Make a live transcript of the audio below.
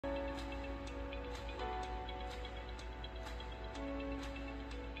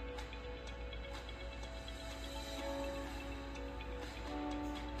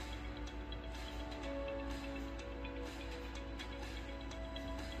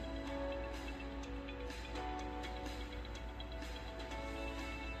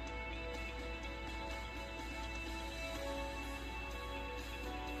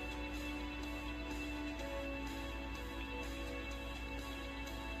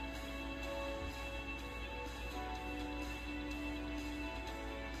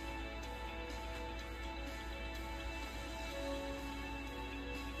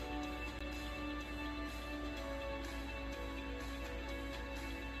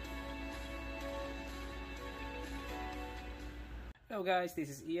Hello guys, this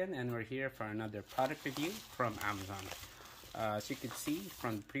is Ian and we're here for another product review from Amazon. As you can see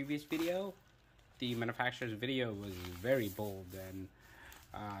from the previous video, the manufacturer's video was very bold and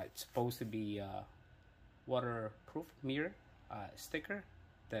it's supposed to be a waterproof mirror sticker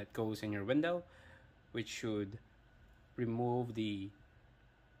that goes in your window, which should remove the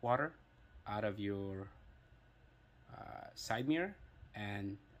water out of your side mirror.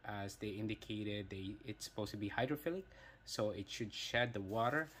 And as they indicated, it's supposed to be hydrophilic, so it should shed the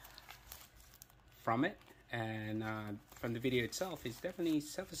water from it. And from the video itself, it's definitely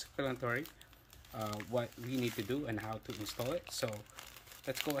self-explanatory what we need to do and how to install it. So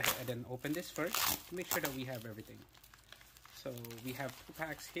let's go ahead and open this first to make sure that we have everything. So we have two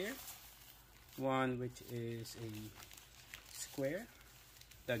packs here, one which is a square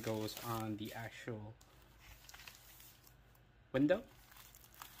that goes on the actual window,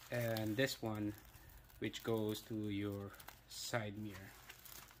 and this one which goes to your side mirror.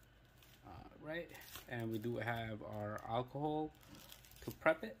 Right, and we do have our alcohol to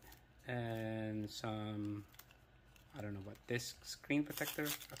prep it and some, I don't know what this screen protector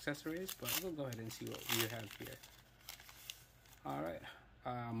accessory is, but we'll go ahead and see what we have here. All right,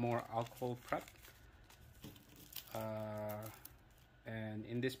 more alcohol prep, and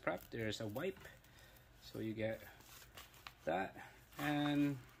in this prep there's a wipe, so you get that.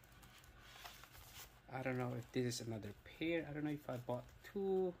 And I don't know if this is another pair. I don't know if I bought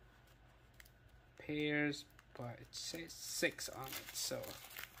two pairs, but it says 6 on it. So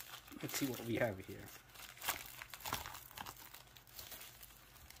let's see what we have here.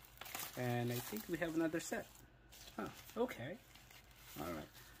 And I think we have another set. Huh, okay. All right.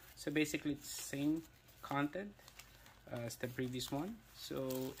 So basically it's the same content as the previous one.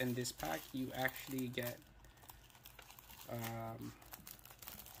 So in this pack you actually get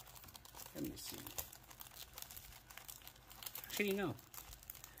let me see. Actually, no.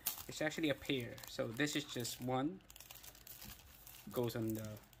 It's actually a pair. So this is just one. Goes on the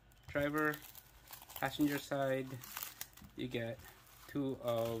driver, passenger side. You get two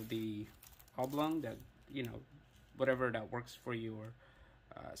of the oblong that, you know, whatever that works for your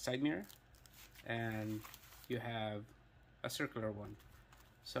side mirror. And you have a circular one.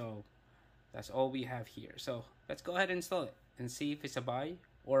 So that's all we have here. So let's go ahead and install it and see if it's a buy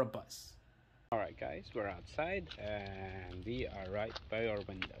or a bust. Alright guys, we're outside and we are right by our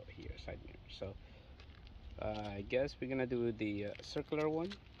window here, side mirror. So I guess we're gonna do the circular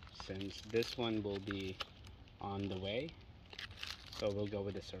one, since this one will be on the way. So we'll go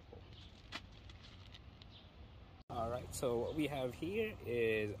with the circle. Alright, so what we have here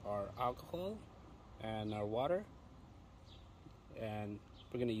is our alcohol and our water, and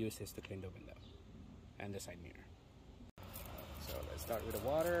we're gonna use this to clean the window and the side mirror. So let's start with the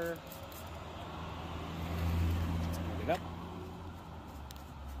water. It up.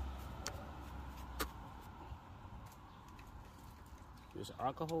 Use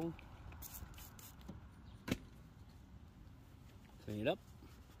alcohol. Clean it up.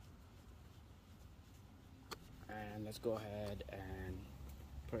 And let's go ahead and,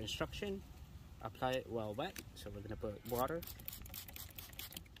 per instruction, apply it while wet. So we're gonna put water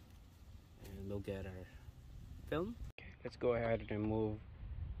and we'll get our film. Okay, let's go ahead and remove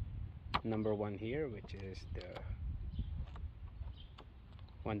number 1 here, which is the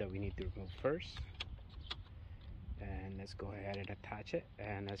one that we need to remove first. And let's go ahead and attach it,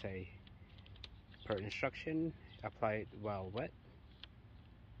 and as I per instruction, apply it while wet.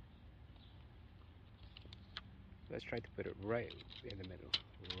 Let's try to put it right in the middle,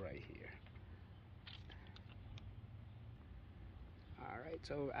 right here. Alright,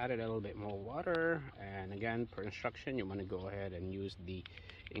 so added a little bit more water, and again, per instruction, you want to go ahead and use the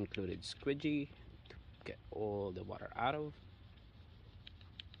included squeegee to get all the water out of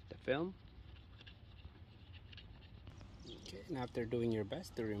the film. Okay, and after doing your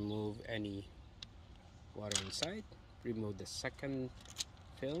best to remove any water inside, remove the second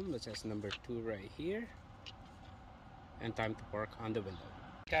film that says number 2 right here, and time to work on the window.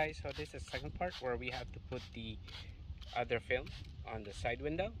 Guys, so this is the second part where we have to put the other film on the side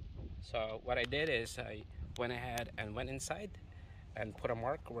window. So what I did is I went ahead and went inside and put a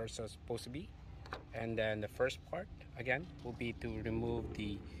mark where it's supposed to be, and then the first part again will be to remove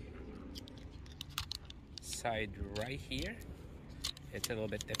the side right here. It's a little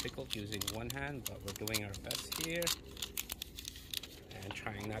bit difficult using one hand, but we're doing our best here and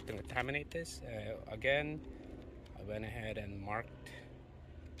trying not to contaminate this. Again, I went ahead and marked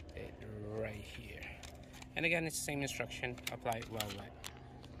it right here. And again, it's the same instruction, apply it while wet.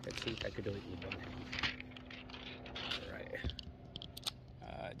 Let's see if I could do it with one hand.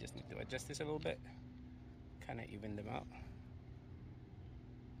 Alright. Just need to adjust this a little bit, kind of even them out.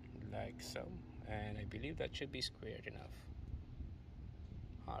 like so, and I believe that should be squared enough.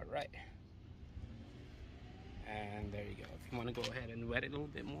 All right, and there you go. If you want to go ahead and wet it a little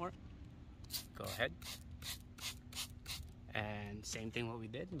bit more, go ahead. And same thing what we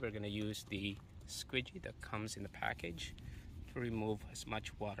did, we're gonna use the squeegee that comes in the package to remove as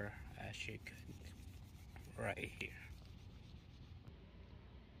much water as you could right here.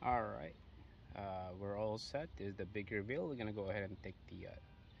 All right, we're all set. This is the big reveal. We're gonna go ahead and take the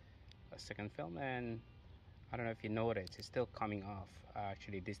second film, and I don't know if you noticed, it's still coming off.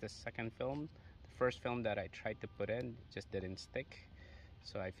 Actually, this is the second film. The first film that I tried to put in just didn't stick,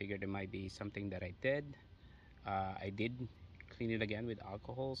 so I figured it might be something that I did. I did clean it again with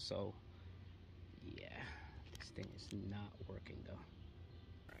alcohol, so yeah, this thing is not working though.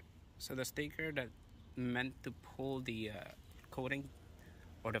 Right. So the sticker that meant to pull the coating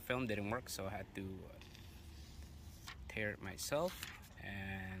or the film didn't work, so I had to tear it myself,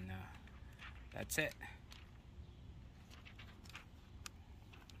 and that's it.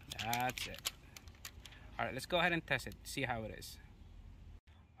 That's it. All right, let's go ahead and test it, see how it is.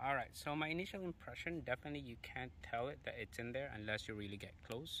 All right, so my initial impression, definitely you can't tell it that it's in there unless you really get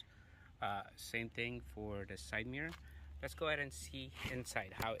close. Same thing for the side mirror. Let's go ahead and see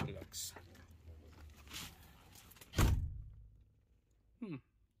inside how it looks.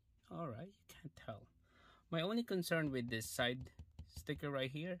 All right, you can't tell. My only concern with this side sticker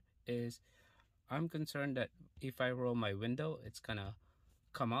right here is I'm concerned that if I roll my window, it's gonna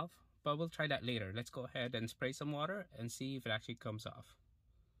come off, but we'll try that later. Let's go ahead and spray some water and see if it actually comes off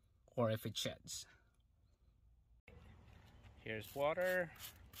or if it sheds. Here's water.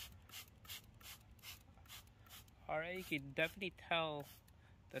 All right, you can definitely tell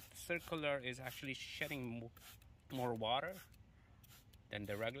that the circular is actually shedding more water than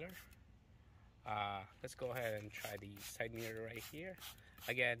the regular. Let's go ahead and try the side mirror right here.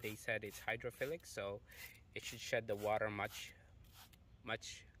 Again, they said it's hydrophilic, so it should shed the water much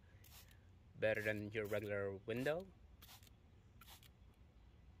better than your regular window.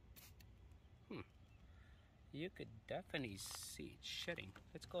 You could definitely see it shedding.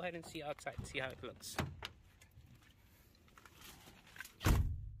 Let's go ahead and see outside, see how it looks.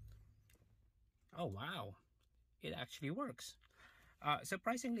 Oh wow, it actually works.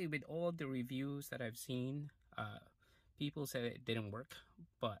 Surprisingly, with all the reviews that I've seen, people said it didn't work,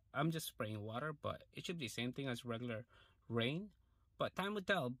 but I'm just spraying water, but it should be the same thing as regular rain, but time will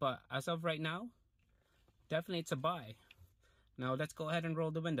tell. But as of right now, definitely it's a buy. Now let's go ahead and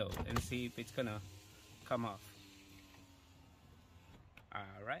roll the window and see if it's gonna come off.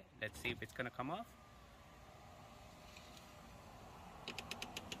 All right, let's see if it's gonna come off.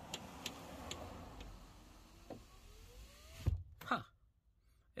 Huh,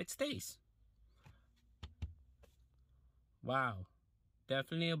 it stays. Wow,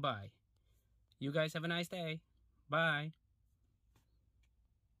 definitely a buy. You guys have a nice day. Bye.